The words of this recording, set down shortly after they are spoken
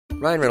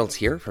Ryan Reynolds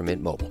here from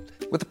Mint Mobile.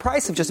 With the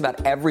price of just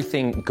about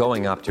everything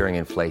going up during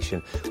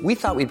inflation, we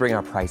thought we'd bring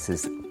our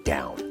prices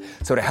down.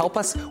 So to help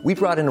us, we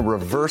brought in a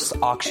reverse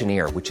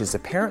auctioneer, which is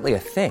apparently a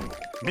thing.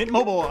 Mint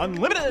Mobile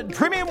Unlimited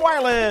Premium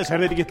Wireless. How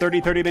to get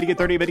 30, 30, bit to get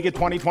 30, bit to get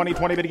 20, 20,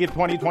 20, bit to get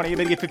 20, 20,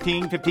 bit to get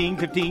 15, 15,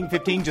 15,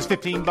 15, just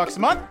 $15 a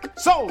month?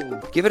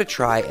 Sold! Give it a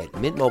try at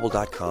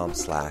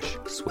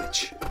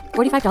mintmobile.com/switch.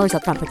 $45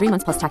 up front for 3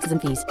 months plus taxes and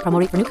fees. Promo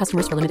rate for new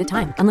customers for limited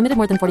time. Unlimited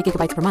more than 40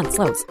 gigabytes per month.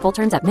 Slows full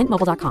terms at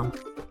mintmobile.com.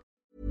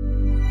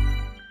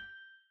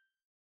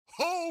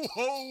 Ho,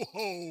 ho,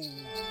 ho!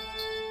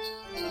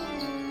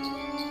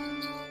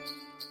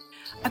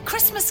 A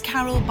Christmas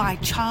Carol by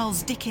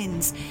Charles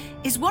Dickens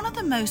is one of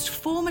the most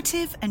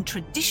formative and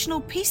traditional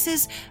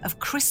pieces of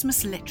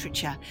Christmas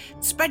literature,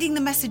 spreading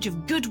the message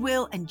of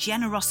goodwill and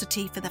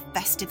generosity for the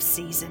festive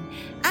season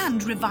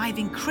and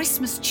reviving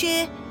Christmas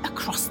cheer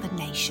across the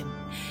nation.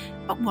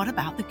 But what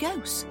about the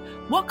ghosts?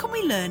 What can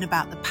we learn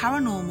about the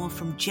paranormal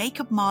from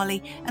Jacob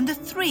Marley and the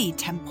 3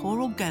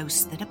 temporal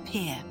ghosts that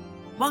appear?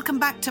 Welcome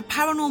back to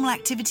Paranormal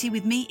Activity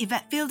with me,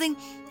 Yvette Fielding,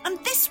 and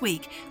this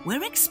week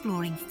we're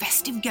exploring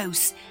festive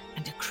ghosts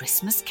and A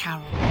Christmas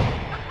Carol.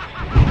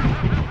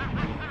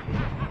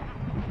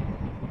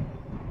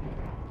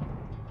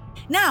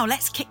 Now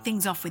let's kick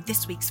things off with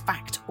this week's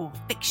fact or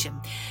fiction.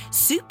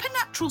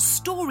 Supernatural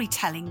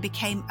storytelling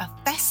became a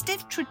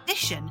festive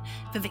tradition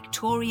for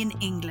Victorian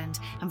England,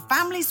 and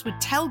families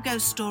would tell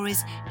ghost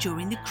stories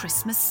during the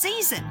Christmas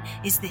season.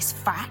 Is this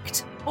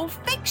fact or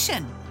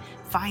fiction?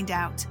 Find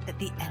out at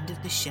the end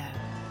of the show.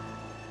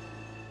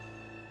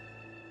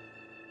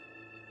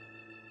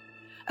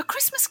 A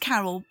Christmas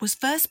Carol was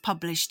first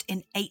published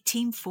in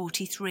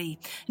 1843,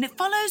 and it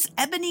follows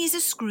Ebenezer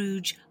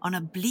Scrooge on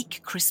a bleak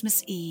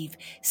Christmas Eve,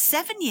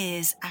 7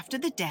 years after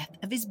the death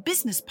of his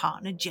business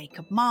partner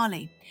Jacob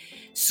Marley.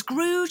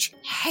 Scrooge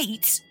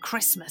hates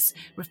Christmas,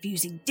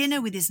 refusing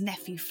dinner with his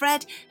nephew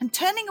Fred and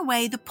turning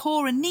away the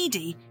poor and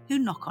needy who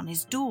knock on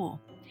his door.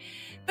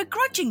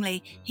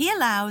 Begrudgingly, he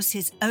allows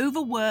his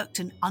overworked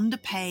and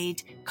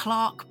underpaid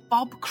clerk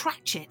Bob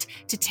Cratchit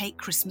to take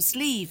Christmas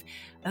leave,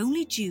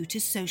 only due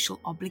to social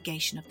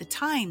obligation of the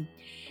time.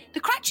 The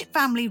Cratchit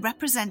family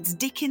represents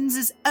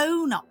Dickens's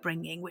own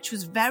upbringing, which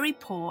was very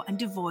poor and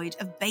devoid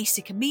of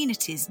basic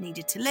amenities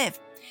needed to live.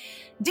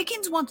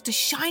 Dickens wanted to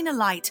shine a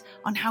light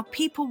on how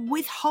people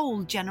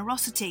withhold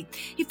generosity.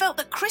 He felt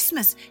that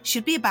Christmas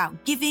should be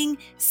about giving,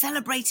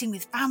 celebrating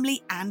with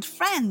family and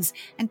friends,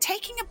 and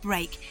taking a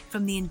break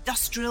from the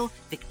industrial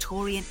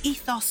Victorian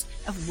ethos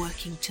of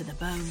working to the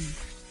bone.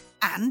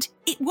 And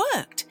it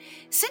worked.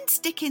 Since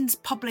Dickens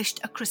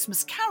published A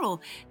Christmas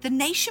Carol, the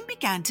nation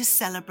began to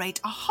celebrate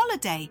a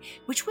holiday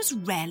which was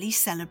rarely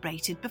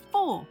celebrated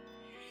before.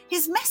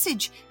 His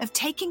message of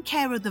taking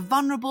care of the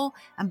vulnerable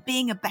and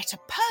being a better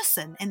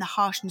person in the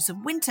harshness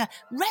of winter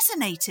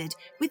resonated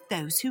with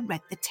those who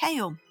read the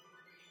tale.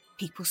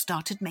 People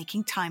started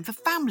making time for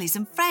families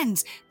and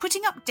friends,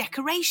 putting up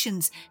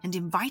decorations and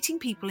inviting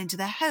people into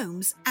their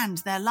homes and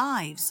their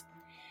lives.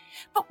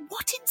 But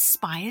what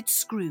inspired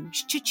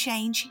Scrooge to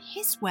change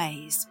his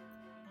ways?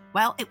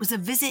 Well, it was a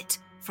visit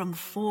from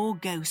 4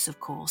 ghosts, of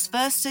course.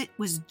 First, it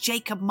was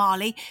Jacob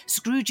Marley,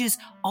 Scrooge's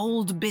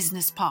old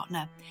business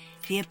partner.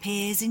 He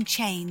appears in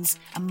chains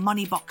and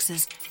money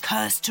boxes,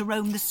 cursed to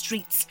roam the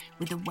streets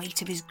with the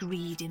weight of his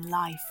greed in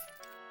life.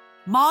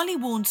 Marley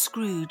warned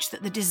Scrooge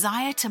that the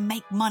desire to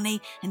make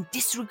money and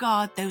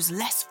disregard those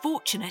less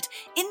fortunate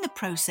in the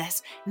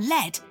process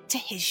led to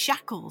his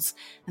shackles,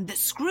 and that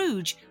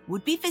Scrooge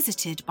would be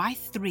visited by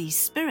 3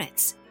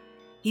 spirits.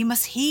 He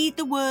must heed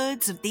the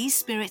words of these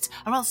spirits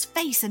or else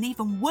face an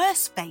even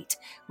worse fate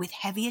with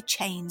heavier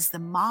chains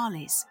than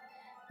Marley's.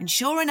 And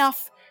sure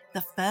enough,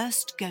 the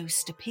first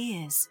ghost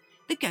appears,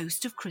 the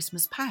ghost of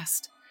Christmas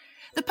past.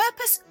 The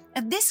purpose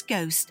of this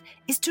ghost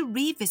is to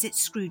revisit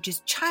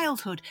Scrooge's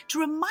childhood, to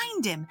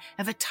remind him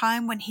of a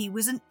time when he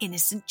was an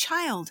innocent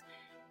child.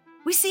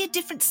 We see a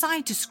different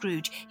side to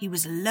Scrooge. He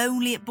was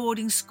lonely at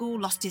boarding school,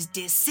 lost his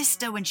dear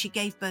sister when she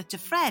gave birth to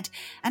Fred,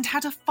 and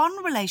had a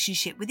fond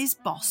relationship with his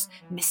boss,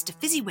 Mr.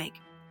 Fezziwig.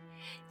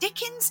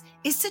 Dickens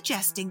is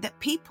suggesting that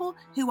people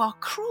who are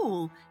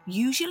cruel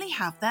usually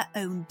have their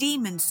own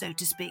demons, so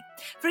to speak.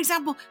 For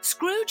example,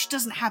 Scrooge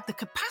doesn't have the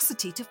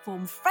capacity to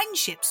form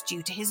friendships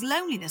due to his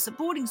loneliness at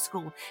boarding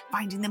school,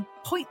 finding them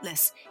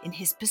pointless in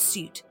his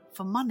pursuit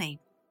for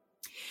money.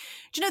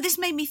 Do you know, this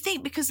made me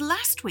think because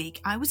last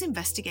week I was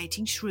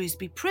investigating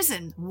Shrewsbury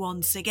Prison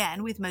once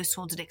again with Most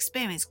Haunted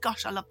Experience.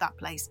 Gosh, I love that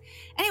place.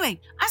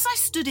 Anyway, as I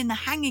stood in the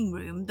hanging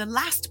room, the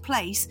last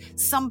place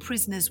some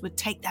prisoners would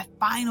take their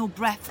final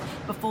breath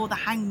before the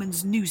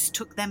hangman's noose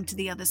took them to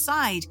the other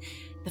side,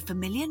 the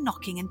familiar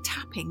knocking and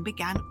tapping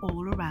began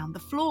all around the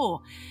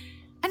floor.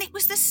 And it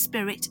was the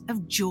spirit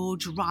of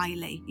George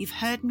Riley. You've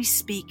heard me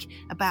speak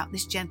about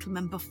this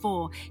gentleman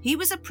before. He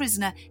was a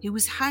prisoner who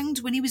was hanged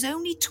when he was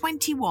only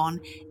 21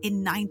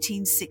 in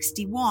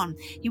 1961.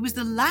 He was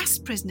the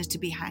last prisoner to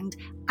be hanged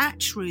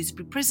at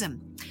Shrewsbury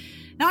Prison.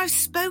 Now, I've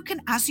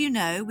spoken, as you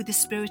know, with the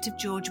spirit of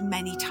George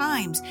many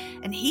times,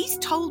 and he's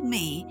told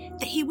me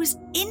that he was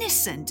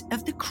innocent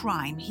of the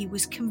crime he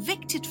was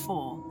convicted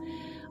for.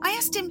 I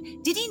asked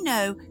him, did he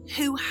know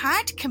who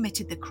had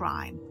committed the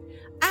crime?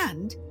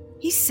 And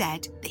he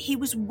said that he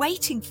was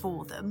waiting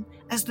for them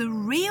as the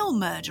real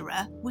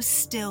murderer was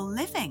still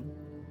living.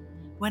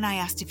 When I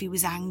asked if he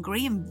was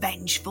angry and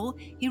vengeful,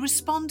 he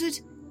responded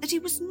that he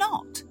was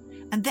not,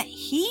 and that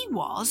he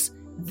was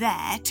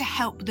there to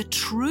help the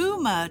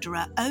true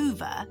murderer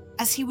over,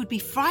 as he would be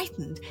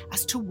frightened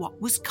as to what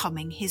was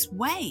coming his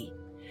way.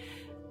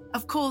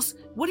 Of course,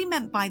 what he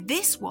meant by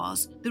this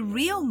was the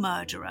real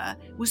murderer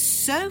was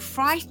so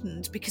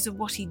frightened because of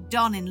what he'd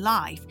done in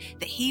life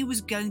that he was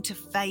going to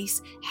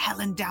face hell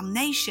and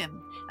damnation,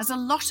 as a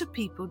lot of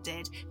people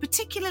did,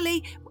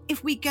 particularly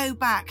if we go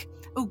back,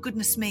 oh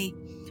goodness me,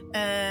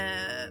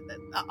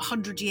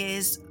 100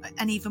 years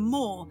and even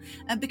more,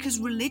 because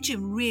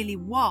religion really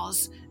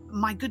was,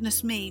 my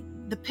goodness me,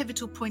 the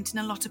pivotal point in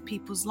a lot of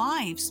people's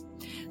lives.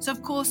 So,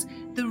 of course,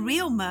 the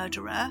real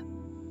murderer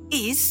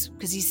is,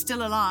 because he's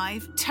still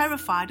alive,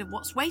 terrified of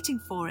what's waiting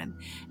for him.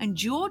 And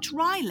George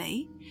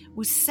Riley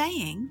was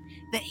saying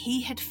that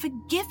he had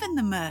forgiven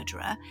the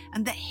murderer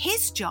and that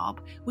his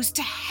job was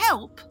to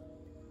help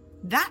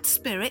that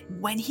spirit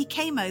when he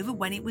came over,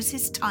 when it was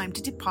his time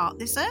to depart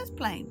this earth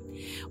plane.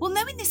 Well,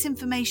 knowing this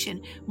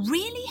information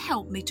really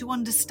helped me to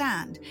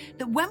understand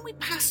that when we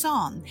pass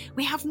on,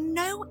 we have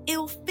no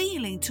ill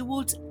feeling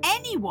towards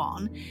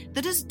anyone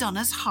that has done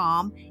us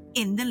harm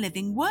in the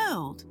living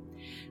world.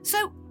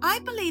 So I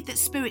believe that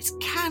spirits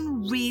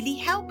can really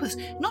help us,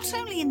 not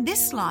only in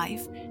this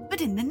life,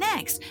 but in the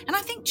next. And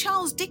I think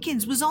Charles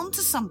Dickens was onto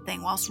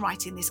something whilst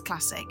writing this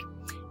classic.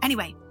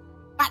 Anyway,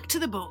 back to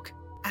the book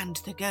and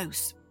the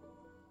ghosts.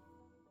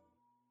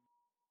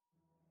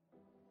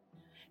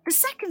 The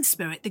second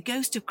spirit, the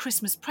ghost of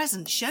Christmas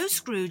present, shows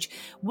Scrooge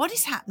what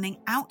is happening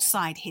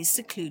outside his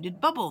secluded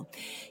bubble.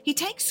 He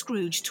takes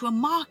Scrooge to a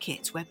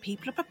market where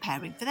people are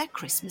preparing for their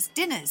Christmas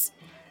dinners.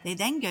 They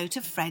then go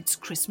to Fred's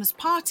Christmas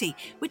party,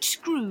 which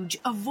Scrooge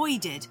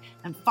avoided,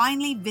 and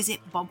finally visit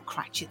Bob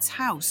Cratchit's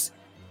house.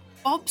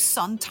 Bob's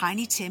son,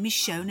 Tiny Tim, is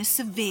shown as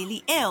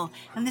severely ill,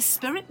 and the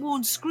spirit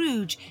warns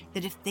Scrooge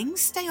that if things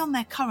stay on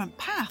their current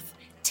path,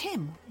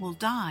 Tim will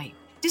die.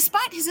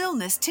 Despite his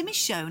illness, Tim is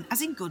shown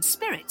as in good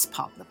spirits,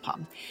 pardon the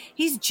pun.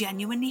 He's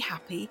genuinely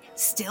happy,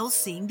 still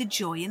seeing the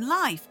joy in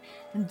life.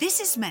 And this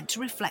is meant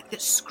to reflect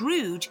that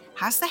Scrooge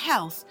has the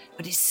health,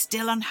 but is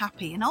still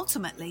unhappy, and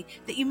ultimately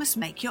that you must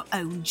make your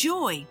own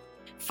joy.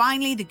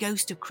 Finally, the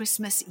ghost of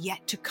Christmas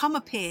yet to come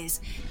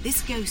appears.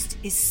 This ghost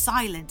is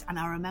silent, and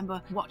I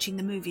remember watching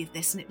the movie of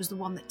this, and it was the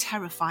one that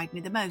terrified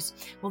me the most.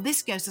 Well,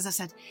 this ghost, as I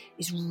said,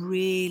 is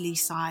really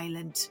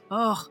silent.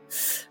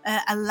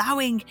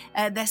 Allowing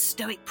their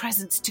stoic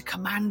presence to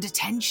command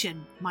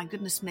attention. My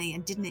goodness me,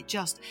 and didn't it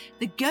just?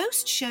 The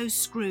ghost shows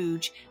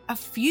Scrooge a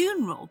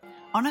funeral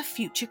on a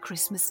future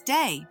Christmas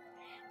day.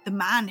 The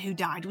man who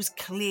died was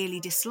clearly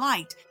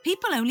disliked.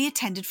 People only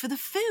attended for the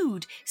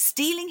food,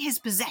 stealing his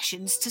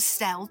possessions to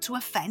sell to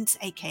a fence,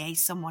 aka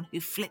someone who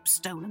flips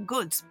stolen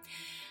goods.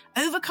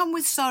 Overcome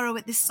with sorrow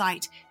at this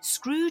sight,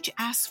 Scrooge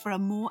asks for a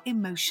more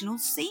emotional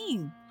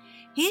scene.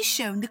 He is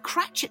shown the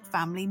Cratchit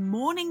family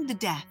mourning the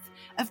death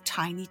of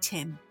Tiny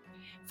Tim.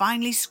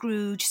 Finally,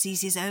 Scrooge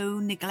sees his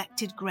own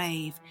neglected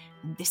grave,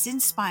 and this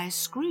inspires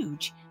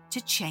Scrooge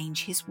to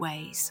change his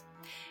ways.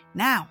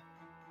 Now,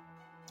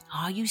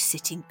 are you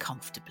sitting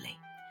comfortably?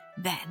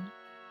 Then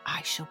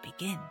I shall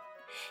begin.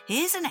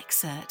 Here's an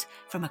excerpt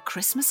from A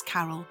Christmas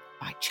Carol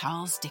by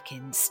Charles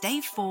Dickens,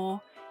 Stave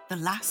 4, The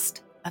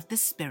Last of the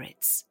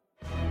Spirits.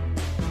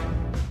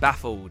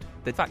 Baffled,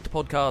 the Fact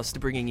Podcast,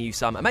 bringing you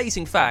some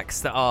amazing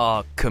facts that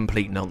are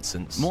complete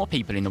nonsense. More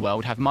people in the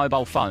world have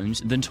mobile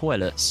phones than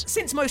toilets.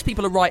 Since most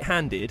people are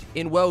right-handed,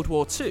 in World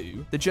War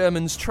II, the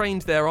Germans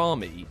trained their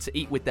army to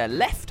eat with their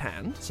left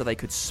hand so they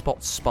could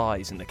spot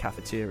spies in the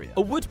cafeteria.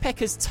 A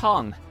woodpecker's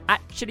tongue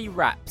actually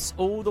wraps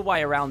all the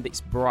way around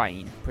its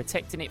brain,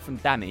 protecting it from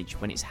damage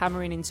when it's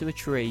hammering into a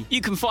tree.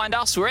 You can find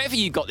us wherever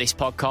you got this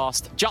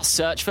podcast. Just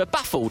search for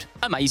Baffled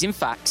Amazing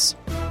Facts.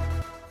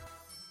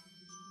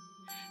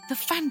 The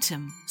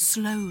phantom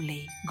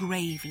slowly,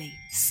 gravely,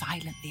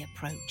 silently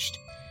approached.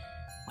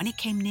 When it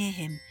came near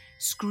him,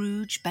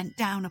 Scrooge bent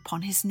down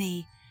upon his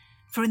knee,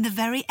 for in the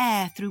very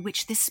air through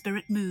which this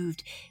spirit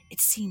moved,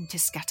 it seemed to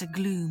scatter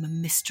gloom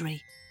and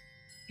mystery.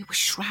 It was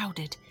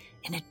shrouded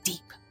in a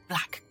deep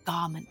black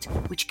garment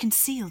which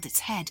concealed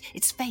its head,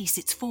 its face,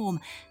 its form,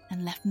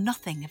 and left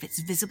nothing of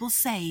its visible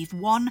save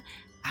one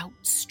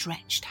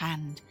outstretched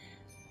hand.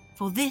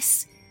 For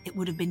this, it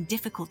would have been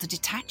difficult to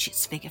detach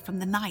its figure from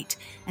the night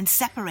and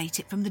separate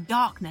it from the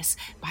darkness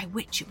by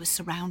which it was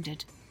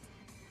surrounded.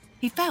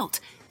 He felt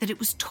that it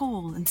was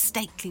tall and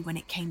stately when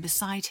it came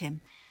beside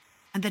him,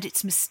 and that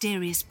its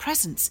mysterious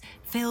presence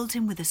filled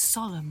him with a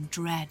solemn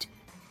dread.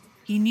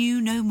 He knew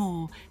no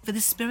more, for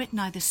the spirit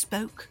neither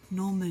spoke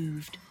nor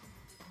moved.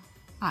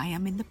 "I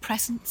am in the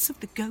presence of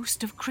the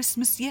ghost of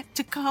Christmas yet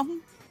to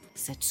come,"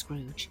 said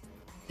Scrooge.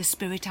 The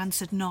spirit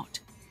answered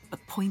not.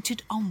 but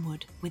pointed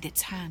onward with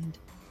its hand.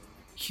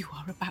 "You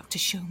are about to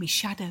show me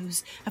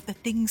shadows of the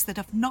things that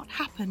have not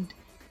happened,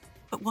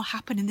 but will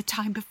happen in the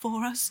time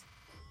before us,"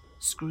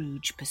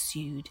 Scrooge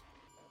pursued.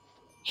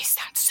 "Is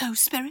that so,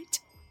 Spirit?"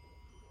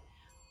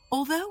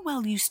 Although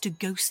well used to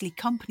ghostly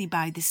company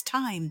by this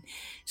time,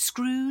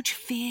 Scrooge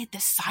feared the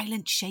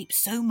silent shape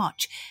so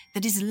much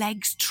that his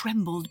legs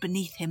trembled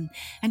beneath him,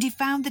 and he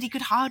found that he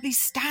could hardly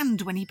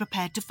stand when he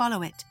prepared to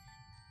follow it.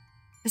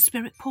 The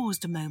spirit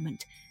paused a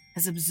moment,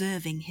 as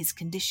observing his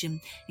condition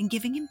and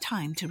giving him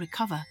time to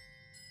recover.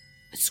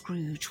 But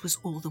Scrooge was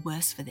all the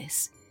worse for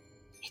this.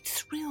 It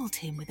thrilled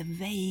him with a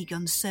vague,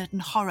 uncertain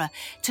horror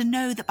to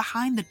know that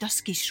behind the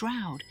dusky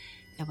shroud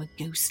there were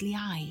ghostly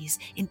eyes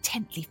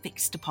intently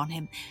fixed upon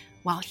him,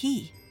 while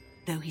he,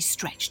 though he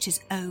stretched his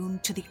own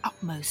to the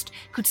utmost,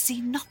 could see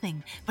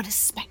nothing but a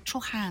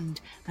spectral hand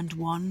and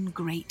one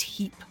great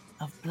heap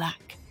of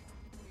black.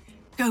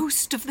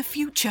 "Ghost of the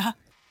future,"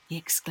 he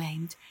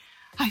exclaimed,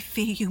 "I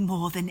fear you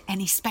more than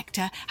any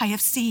spectre I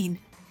have seen.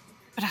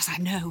 But as I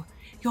know,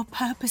 your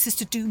purpose is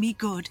to do me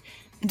good,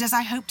 and as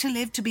I hope to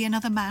live to be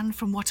another man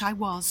from what I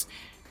was,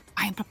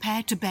 I am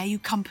prepared to bear you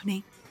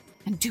company,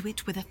 and do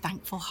it with a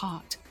thankful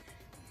heart.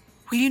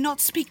 Will you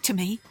not speak to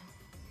me?"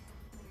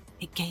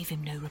 It gave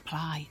him no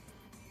reply.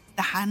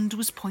 The hand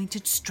was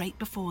pointed straight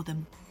before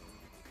them.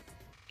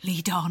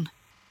 "Lead on,"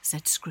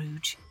 said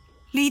Scrooge.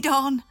 "Lead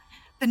on.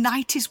 The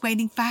night is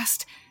waning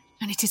fast,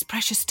 and it is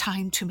precious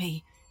time to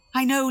me.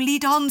 I know,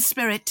 lead on,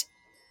 Spirit."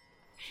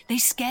 They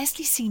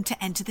scarcely seemed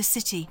to enter the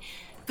city,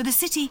 for the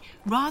city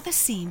rather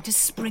seemed to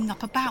spring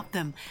up about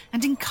them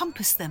and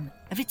encompass them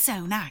of its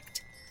own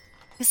act.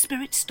 The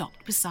spirit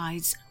stopped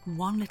beside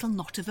one little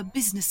knot of a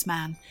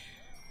businessman.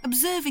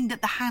 Observing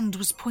that the hand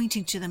was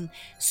pointing to them,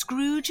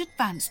 Scrooge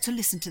advanced to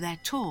listen to their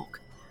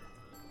talk.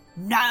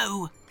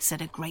 "No,"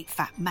 said a great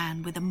fat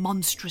man with a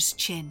monstrous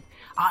chin.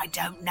 "I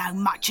don't know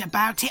much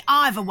about it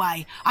either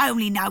way. I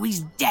only know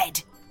he's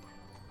dead."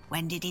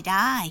 "When did he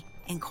die?"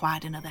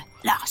 inquired another.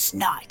 "Last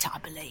night, I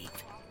believe."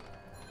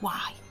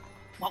 "Why,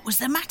 what was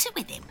the matter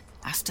with him?"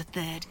 asked a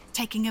third,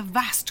 taking a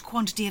vast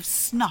quantity of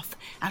snuff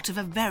out of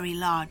a very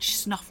large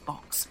snuff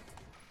box.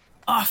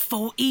 "I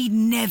thought he'd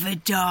never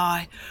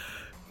die.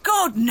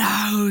 God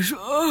knows,"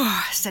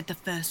 said the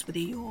first with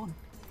a yawn.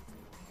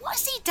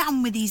 "What's he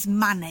done with his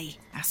money?"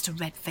 asked a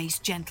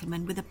red-faced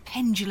gentleman with a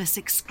pendulous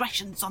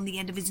excrescence on the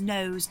end of his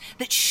nose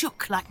that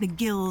shook like the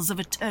gills of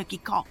a turkey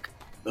cock.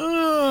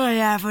 "I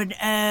haven't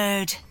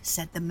heard,"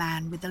 said the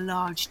man with the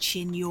large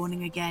chin,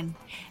 yawning again.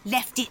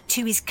 "Left it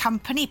to his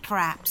company,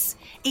 perhaps.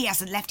 He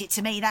hasn't left it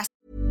to me, that's..."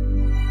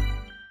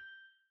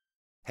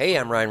 Hey,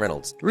 I'm Ryan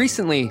Reynolds.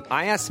 Recently,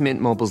 I asked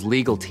Mint Mobile's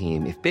legal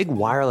team if big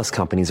wireless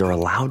companies are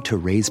allowed to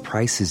raise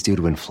prices due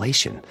to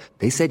inflation.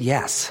 They said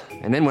yes.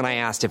 And then when I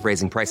asked if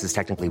raising prices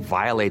technically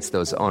violates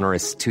those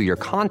onerous 2-year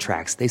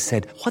contracts, they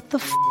said, "What the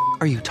f***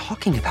 are you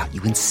talking about,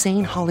 you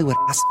insane Hollywood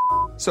ass?"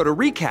 So to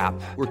recap,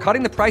 we're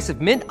cutting the price of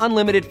Mint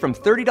Unlimited from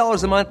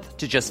 $30 a month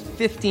to just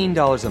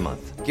 $15 a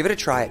month. Give it a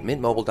try at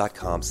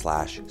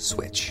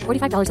mintmobile.com/switch.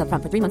 $45 up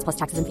front for 3 months plus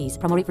taxes and fees.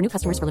 Promo rate for new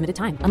customers for limited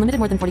time. Unlimited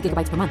more than 40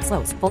 gigabytes per month.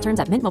 Slows full terms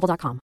at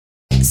mintmobile.com.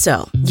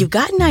 So, you've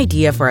got an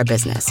idea for a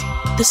business.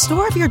 The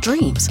store of your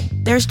dreams.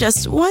 There's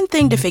just one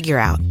thing to figure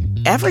out.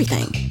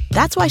 Everything.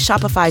 That's why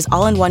Shopify's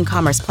all-in-one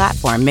commerce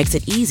platform makes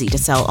it easy to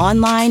sell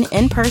online,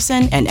 in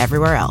person, and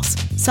everywhere else.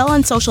 Sell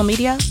on social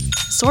media,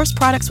 source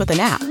products with an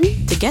app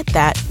to get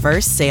that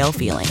first sale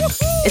feeling.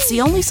 It's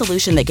the only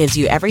solution that gives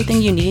you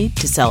everything you need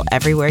to sell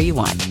everywhere you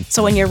want.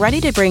 So when you're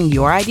ready to bring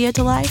your idea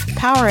to life,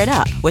 power it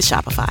up with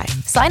Shopify.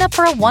 Sign up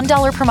for a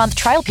 $1 per month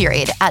trial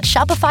period at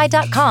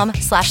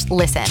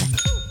shopify.com/listen.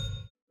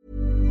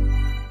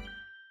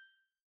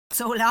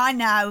 That's all I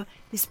know.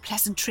 This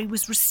pleasantry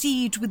was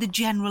received with a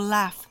general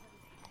laugh.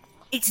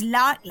 "It's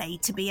likely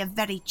to be a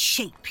very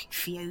cheap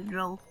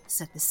funeral,"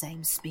 said the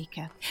same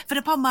speaker. "For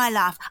upon my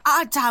life,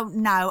 I don't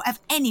know of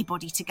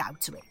anybody to go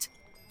to it.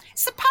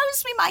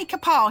 Suppose we make a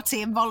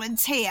party and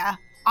volunteer?"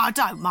 "I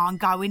don't mind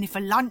going if a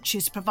lunch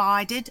is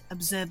provided,"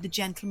 observed the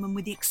gentleman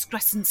with the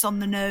excrescence on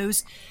the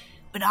nose.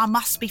 "But I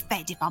must be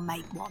fed if I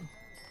make one."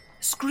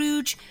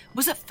 Scrooge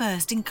was at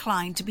first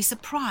inclined to be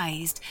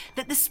surprised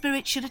that the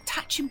spirit should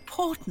attach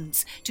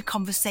importance to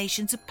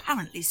conversations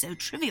apparently so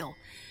trivial.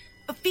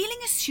 But feeling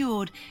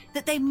assured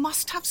that they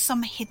must have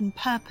some hidden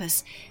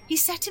purpose, he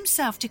set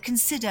himself to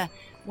consider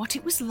what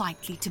it was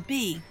likely to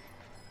be.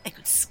 They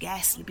could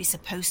scarcely be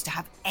supposed to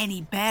have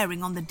any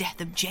bearing on the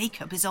death of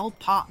Jacob, his old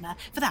partner,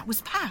 for that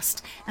was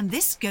past, and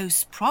this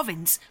ghost's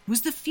province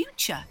was the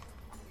future.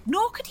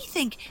 Nor could he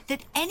think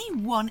that any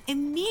one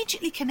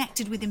immediately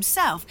connected with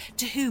himself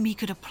to whom he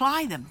could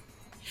apply them.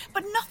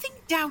 But nothing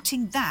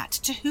doubting that,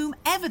 to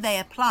whomever they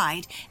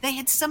applied, they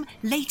had some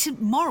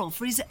latent moral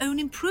for his own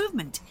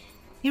improvement.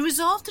 He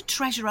resolved to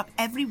treasure up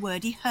every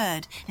word he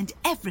heard and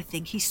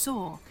everything he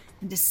saw,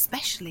 and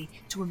especially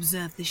to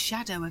observe the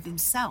shadow of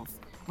himself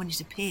when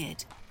it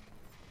appeared.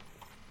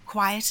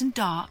 Quiet and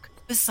dark,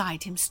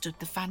 beside him stood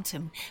the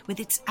phantom with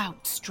its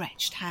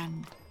outstretched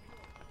hand.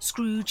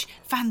 Scrooge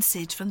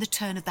fancied from the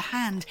turn of the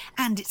hand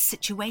and its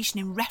situation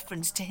in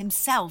reference to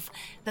himself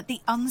that the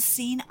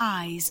unseen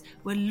eyes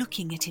were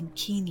looking at him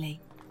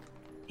keenly.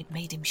 It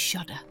made him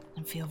shudder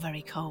and feel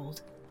very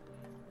cold.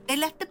 They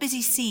left the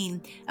busy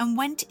scene and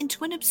went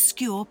into an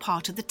obscure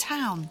part of the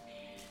town.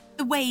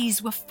 The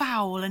ways were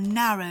foul and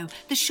narrow,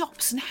 the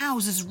shops and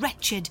houses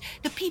wretched,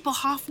 the people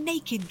half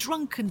naked,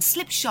 drunken,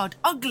 slipshod,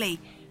 ugly.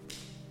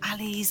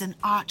 Alleys and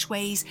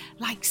archways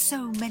like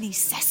so many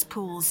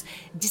cesspools,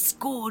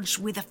 disgorged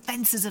with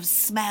offences of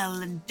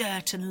smell and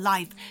dirt and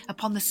life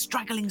upon the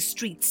straggling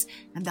streets,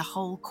 and the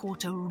whole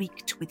quarter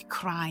reeked with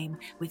crime,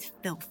 with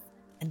filth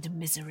and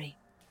misery.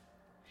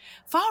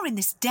 Far in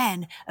this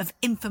den of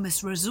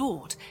infamous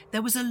resort,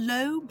 there was a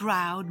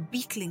low-browed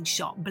beetling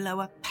shop below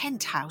a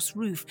penthouse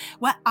roof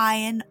where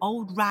iron,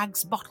 old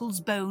rags, bottles,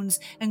 bones,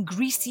 and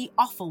greasy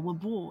offal were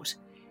bought.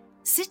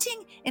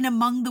 Sitting in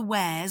among the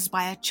wares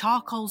by a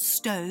charcoal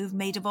stove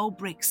made of old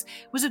bricks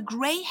was a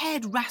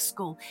grey-haired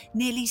rascal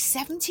nearly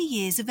 70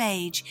 years of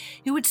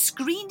age, who had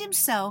screened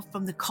himself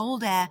from the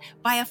cold air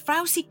by a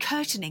frowsy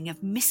curtaining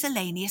of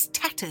miscellaneous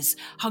tatters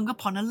hung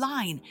upon a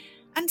line,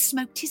 and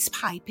smoked his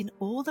pipe in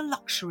all the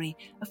luxury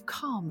of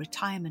calm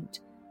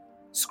retirement.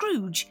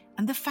 Scrooge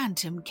and the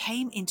Phantom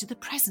came into the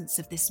presence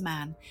of this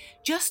man,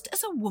 just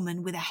as a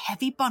woman with a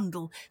heavy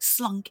bundle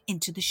slunk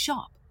into the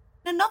shop.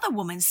 Another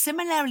woman,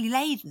 similarly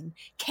laden,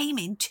 came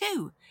in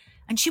too,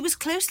 and she was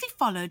closely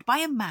followed by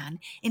a man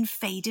in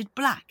faded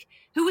black,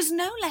 who was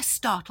no less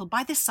startled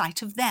by the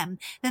sight of them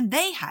than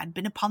they had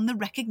been upon the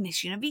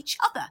recognition of each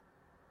other.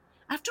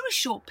 After a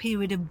short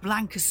period of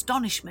blank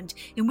astonishment,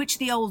 in which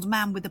the old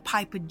man with the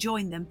pipe had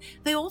joined them,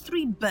 they all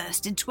three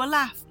burst into a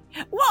laugh.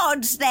 "What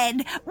odds,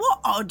 then?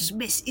 What odds,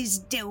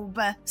 Mrs.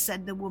 Dilber?"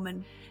 said the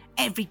woman.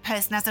 "Every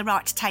person has a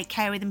right to take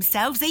care of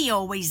themselves. He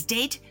always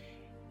did."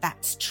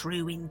 "That's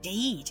true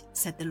indeed,"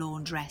 said the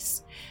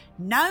laundress.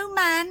 "No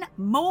man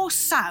more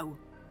so."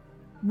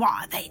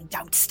 "Why, then,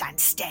 don't stand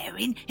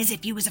staring as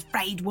if you was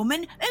afraid,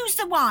 woman. Who's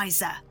the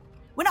wiser?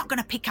 We're not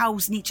going to pick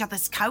holes in each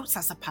other's coats,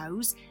 I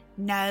suppose."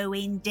 "No,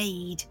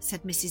 indeed,"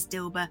 said Mrs.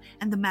 Dilber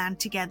and the man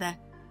together.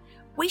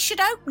 "We should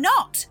hope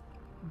not."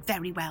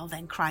 "Very well,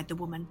 then," cried the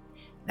woman.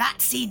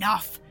 "That's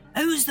enough.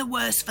 Who's the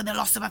worse for the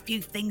loss of a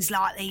few things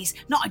like these?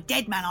 Not a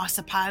dead man, I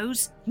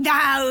suppose."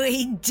 "No,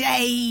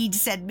 indeed,"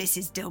 said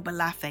Mrs. Dilber,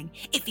 laughing.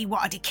 "If he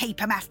wanted to keep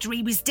 'em after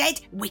he was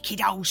dead, wicked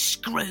old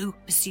screw,"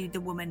 pursued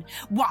the woman.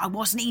 "Why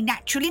wasn't he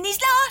natural in his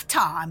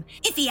lifetime?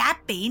 If he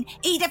had been,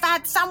 he'd have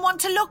had someone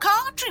to look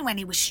after him when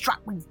he was struck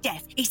with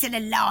death, instead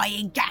of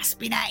lying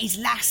gasping out his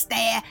last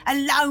there,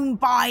 alone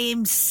by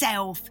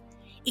himself."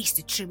 "It's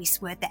the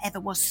truest word that ever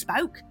was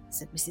spoke,"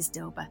 said Mrs.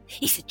 Dilber.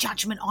 "It's a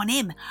judgment on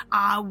him.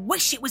 I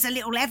wish it was a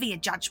little heavier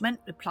judgment,"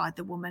 replied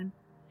the woman.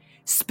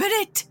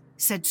 "Spirit,"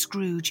 said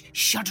Scrooge,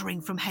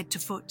 shuddering from head to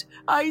foot.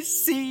 I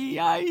see.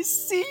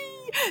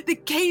 The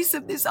case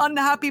of this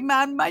unhappy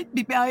man might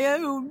be my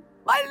own.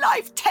 My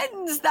life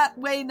tends that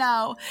way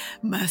now.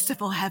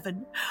 Merciful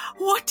heaven,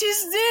 what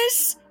is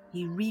this?"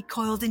 He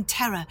recoiled in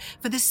terror,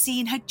 for the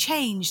scene had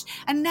changed,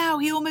 and now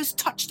he almost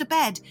touched a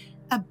bed,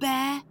 a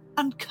bare,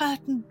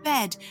 uncurtained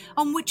bed,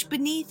 on which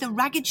beneath a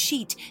ragged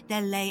sheet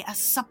there lay a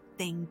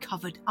something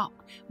covered up,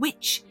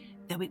 which,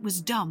 though it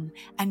was dumb,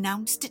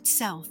 announced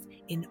itself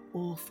in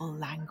awful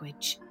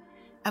language.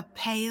 A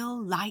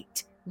pale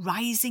light,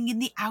 rising in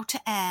the outer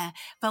air,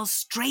 fell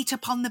straight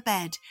upon the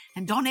bed,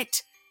 and on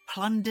it,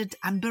 plundered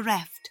and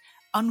bereft,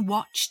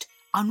 unwatched,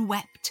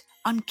 unwept,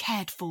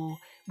 uncared for,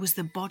 was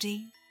the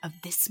body of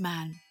this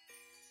man.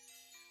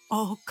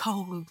 "O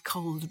cold,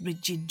 cold,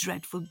 rigid,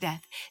 dreadful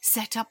death,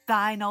 set up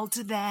thine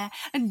altar there,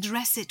 and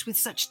dress it with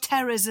such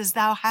terrors as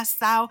thou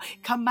hast thou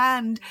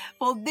command,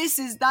 for this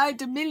is thy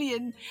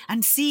dominion,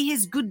 and see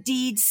his good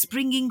deeds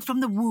springing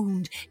from the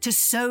wound, to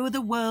sow the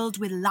world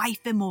with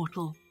life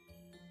immortal."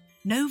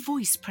 No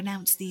voice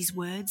pronounced these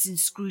words in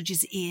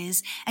Scrooge's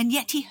ears, and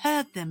yet he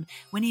heard them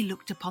when he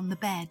looked upon the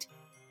bed.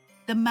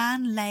 The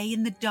man lay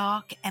in the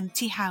dark,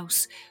 empty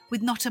house,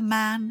 with not a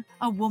man,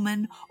 a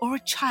woman, or a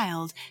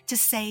child to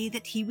say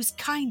that he was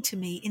kind to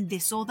me in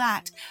this or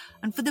that,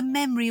 and for the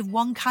memory of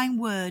one kind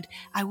word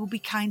I will be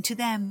kind to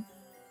them.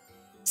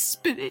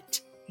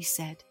 "Spirit," he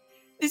said,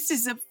 "this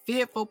is a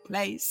fearful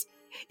place.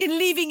 In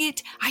leaving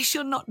it, I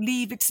shall not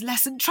leave its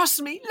lesson.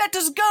 Trust me, let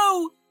us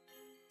go."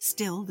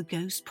 Still the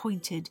ghost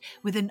pointed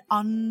with an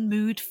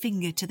unmoved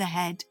finger to the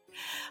head.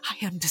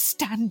 "I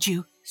understand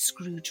you,"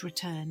 Scrooge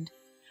returned.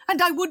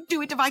 "And I would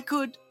do it if I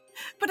could.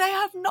 But I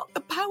have not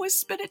the power,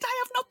 Spirit,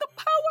 I have not the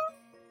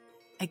power."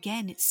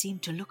 Again it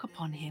seemed to look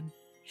upon him.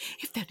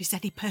 "If there is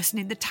any person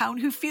in the town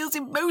who feels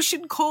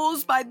emotion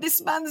caused by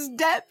this man's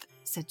death,"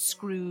 said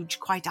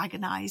Scrooge, quite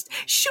agonized,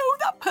 "show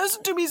that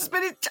person to me,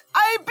 Spirit,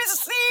 I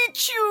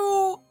beseech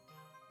you."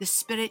 The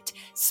spirit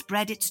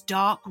spread its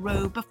dark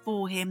robe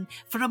before him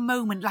for a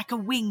moment like a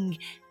wing,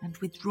 and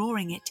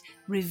withdrawing it,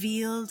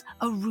 revealed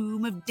a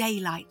room of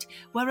daylight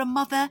where a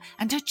mother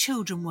and her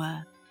children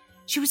were.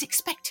 She was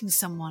expecting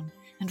someone,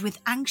 and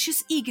with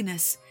anxious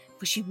eagerness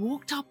for she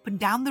walked up and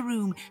down the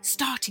room,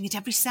 starting at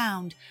every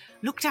sound,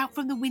 looked out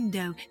from the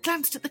window,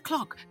 glanced at the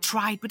clock,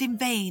 tried but in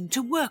vain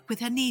to work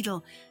with her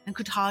needle, and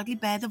could hardly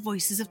bear the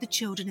voices of the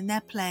children in their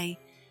play.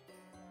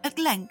 At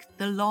length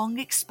the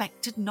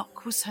long-expected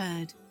knock was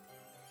heard.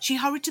 She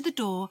hurried to the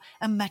door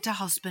and met her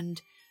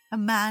husband, a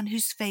man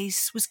whose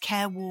face was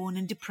careworn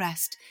and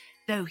depressed,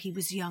 though he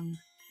was young.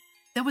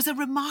 There was a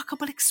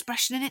remarkable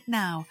expression in it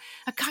now,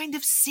 a kind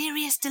of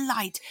serious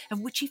delight of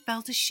which he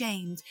felt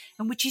ashamed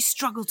and which he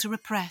struggled to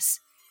repress.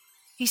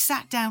 He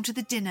sat down to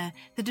the dinner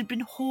that had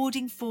been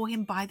hoarding for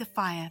him by the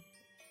fire,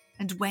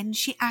 and when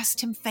she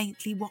asked him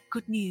faintly what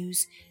good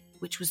news,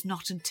 which was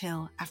not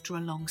until after a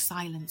long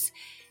silence,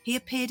 he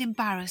appeared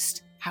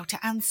embarrassed how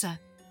to answer.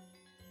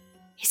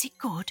 "Is it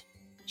good,"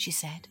 she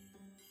said,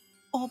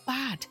 "or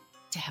bad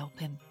to help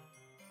him?"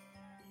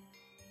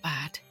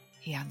 "Bad,"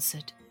 he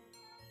answered.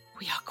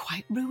 "We are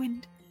quite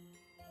ruined."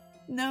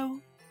 "No,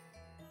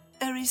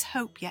 there is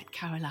hope yet,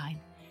 Caroline.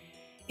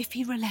 If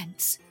he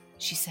relents,"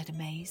 she said,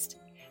 amazed.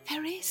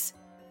 "There is.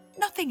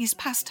 Nothing is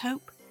past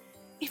hope.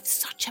 If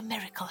such a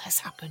miracle has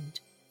happened."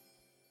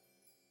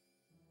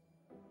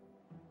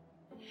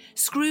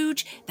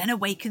 Scrooge then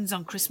awakens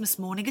on Christmas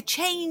morning a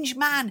changed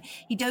man.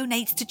 He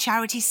donates to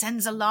charity,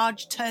 sends a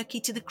large turkey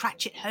to the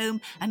Cratchit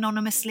home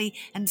anonymously,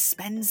 and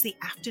spends the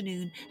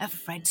afternoon at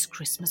Fred's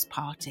Christmas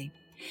party.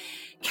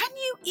 Can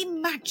you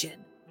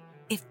imagine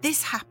if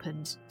this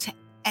happened to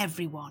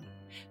everyone?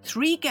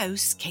 3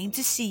 ghosts came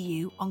to see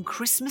you on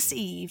Christmas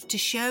Eve to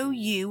show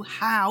you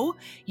how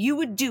you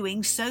were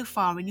doing so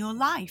far in your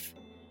life,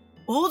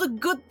 all the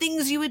good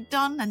things you had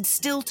done and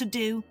still to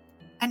do,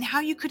 and how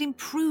you could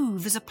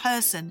improve as a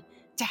person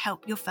to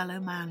help your fellow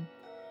man.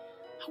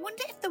 I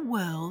wonder if the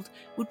world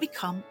would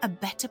become a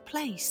better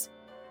place.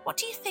 What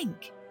do you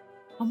think?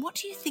 And what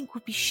do you think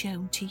would be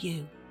shown to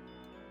you?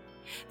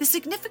 The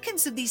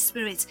significance of these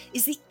spirits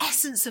is the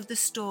essence of the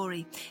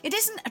story. It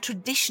isn't a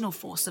traditional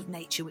force of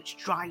nature which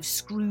drives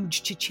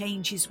Scrooge to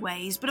change his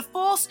ways, but a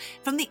force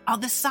from the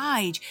other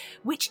side,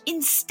 which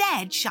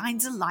instead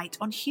shines a light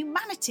on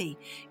humanity.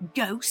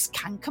 Ghosts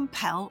can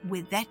compel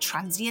with their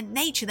transient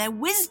nature, their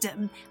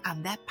wisdom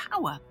and their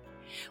power.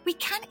 We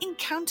can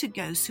encounter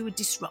ghosts who are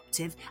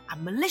disruptive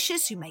and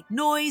malicious, who make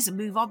noise and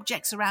move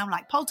objects around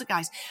like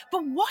poltergeists.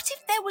 But what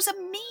if there was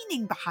a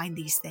meaning behind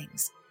these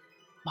things?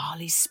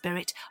 Marley's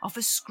spirit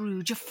offers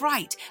Scrooge a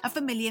fright, a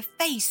familiar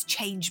face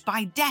changed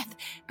by death,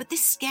 but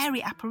this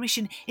scary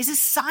apparition is a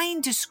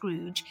sign to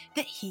Scrooge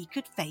that he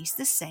could face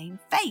the same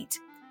fate.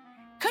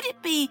 Could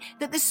it be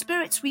that the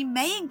spirits we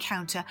may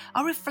encounter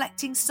are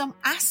reflecting some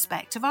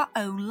aspect of our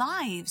own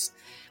lives?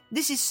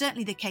 This is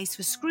certainly the case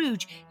for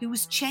Scrooge, who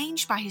was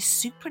changed by his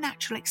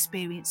supernatural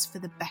experience for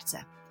the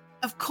better.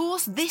 Of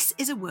course, this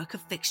is a work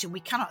of fiction. We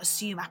cannot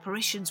assume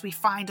apparitions we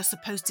find are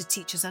supposed to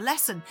teach us a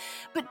lesson.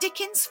 But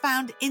Dickens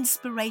found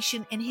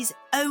inspiration in his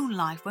own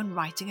life when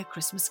writing A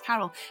Christmas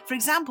Carol. For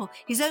example,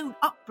 his own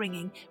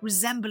upbringing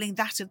resembling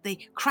that of the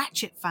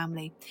Cratchit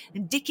family.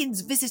 And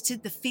Dickens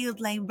visited the Field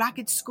Lane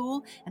Ragged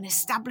School, an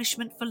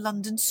establishment for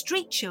London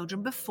street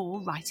children,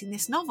 before writing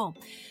this novel.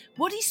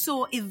 What he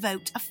saw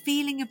evoked a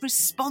feeling of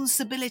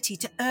responsibility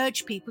to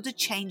urge people to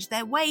change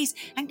their ways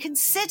and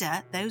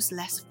consider those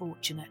less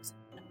fortunate.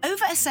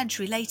 Over a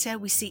century later,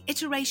 we see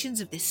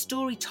iterations of this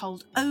story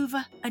told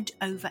over and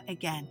over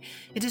again.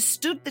 It has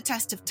stood the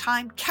test of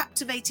time,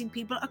 captivating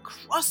people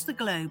across the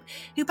globe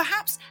who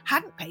perhaps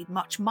hadn't paid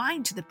much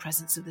mind to the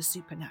presence of the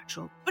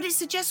supernatural. But it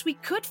suggests we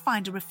could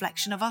find a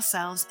reflection of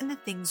ourselves in the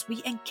things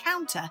we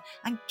encounter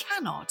and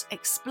cannot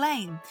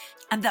explain,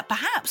 and that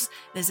perhaps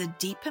there's a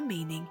deeper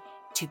meaning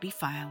to be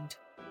found.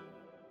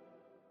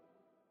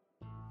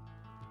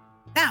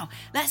 Now,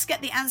 let's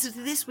get the answer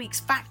to this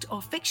week's fact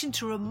or fiction.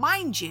 To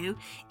remind you,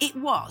 it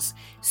was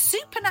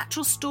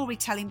supernatural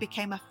storytelling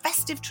became a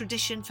festive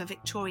tradition for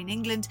Victorian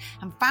England,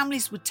 and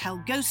families would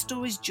tell ghost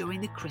stories during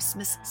the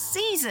Christmas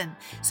season.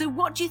 So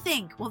what do you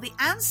think? Well, the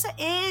answer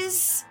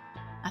is...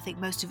 I think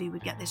most of you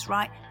would get this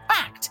right.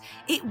 Fact!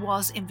 It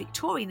was in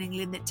Victorian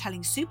England that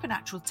telling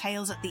supernatural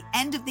tales at the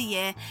end of the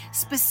year,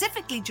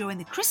 specifically during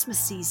the Christmas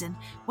season,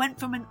 went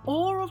from an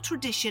oral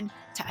tradition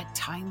to a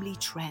timely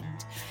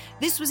trend.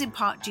 This was in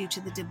part due to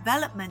the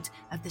development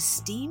of the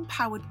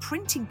steam-powered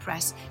printing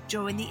press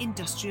during the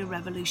Industrial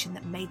Revolution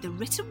that made the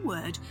written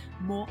word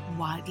more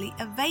widely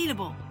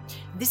available.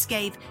 This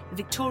gave the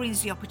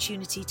Victorians the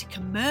opportunity to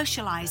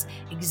commercialise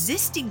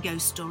existing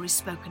ghost stories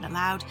spoken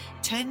aloud,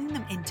 turning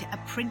them into a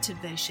printed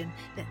version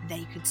that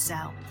they could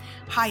sell.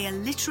 Higher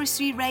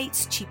literacy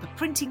rates, cheaper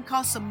printing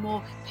costs and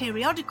more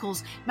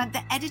periodicals meant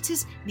that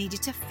editors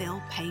needed to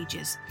fill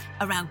pages.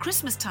 Around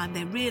Christmas time,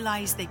 they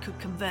realised they could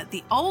convert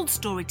the old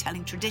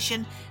storytelling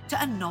tradition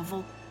to a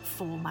novel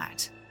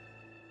format.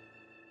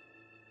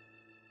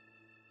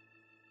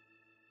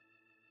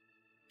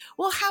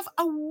 Well, have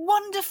a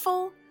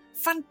wonderful,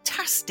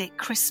 fantastic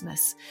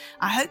Christmas.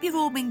 I hope you've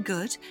all been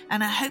good,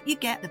 and I hope you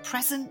get the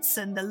presents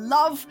and the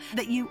love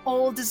that you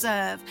all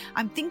deserve.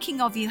 I'm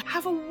thinking of you.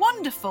 Have a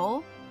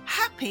wonderful,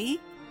 happy,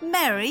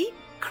 Merry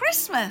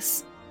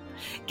Christmas.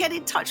 Get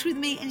in touch with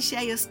me and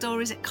share your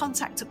stories at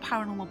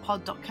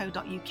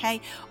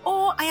contact@paranormalpod.co.uk,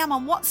 or I am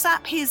on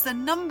WhatsApp. Here's the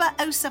number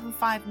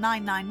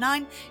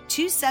 075999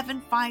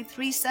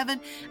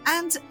 27537,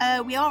 and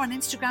we are on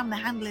Instagram. The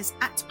handle is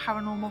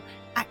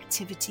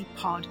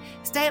 @paranormalactivitypod.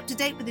 Stay up to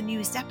date with the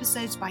newest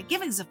episodes by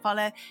giving us a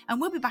follow,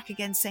 and we'll be back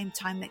again same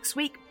time next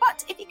week.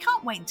 But if you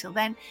can't wait until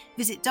then,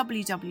 visit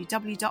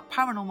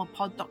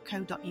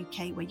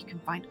www.paranormalpod.co.uk, where you can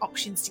find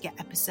options to get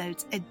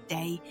episodes a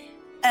day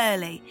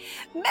early.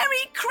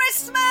 Merry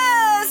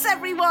Christmas,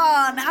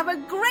 everyone! Have a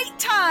great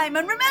time,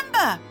 and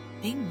remember,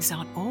 things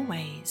aren't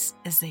always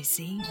as they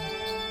seem.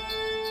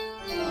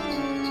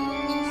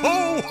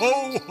 Ho,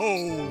 ho,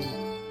 ho!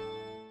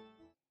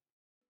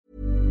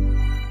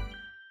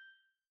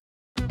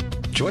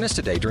 Join us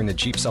today during the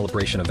Jeep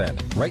Celebration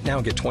event. Right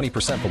now, get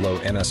 20% below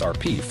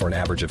MSRP for an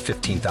average of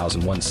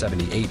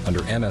 $15,178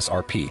 under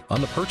MSRP on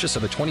the purchase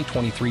of a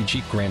 2023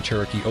 Jeep Grand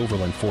Cherokee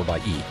Overland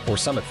 4xE or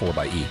Summit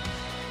 4xE.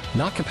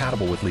 Not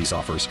compatible with lease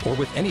offers or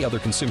with any other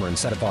consumer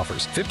incentive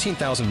offers.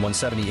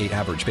 $15,178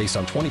 average based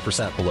on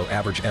 20% below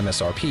average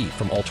MSRP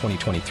from all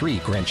 2023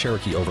 Grand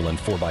Cherokee Overland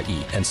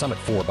 4xE and Summit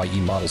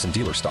 4xE models in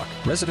dealer stock.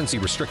 Residency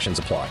restrictions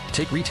apply.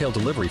 Take retail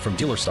delivery from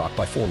dealer stock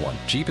by 4/1.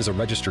 Jeep is a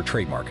registered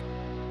trademark.